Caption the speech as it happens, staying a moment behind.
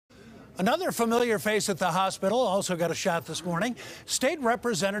Another familiar face at the hospital also got a shot this morning. State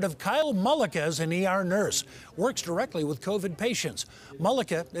Representative Kyle Mullica is an ER nurse, works directly with COVID patients.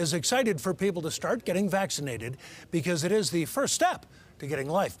 Mullica is excited for people to start getting vaccinated because it is the first step to getting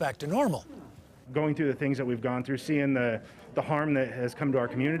life back to normal. Going through the things that we've gone through, seeing the harm that has come to our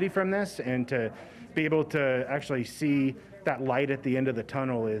community from this, and to be able to actually see that light at the end of the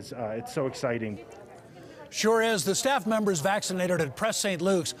tunnel is it's so exciting. Sure is. The staff members vaccinated at Press St.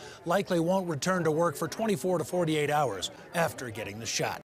 Luke's likely won't return to work for 24 to 48 hours after getting the shot.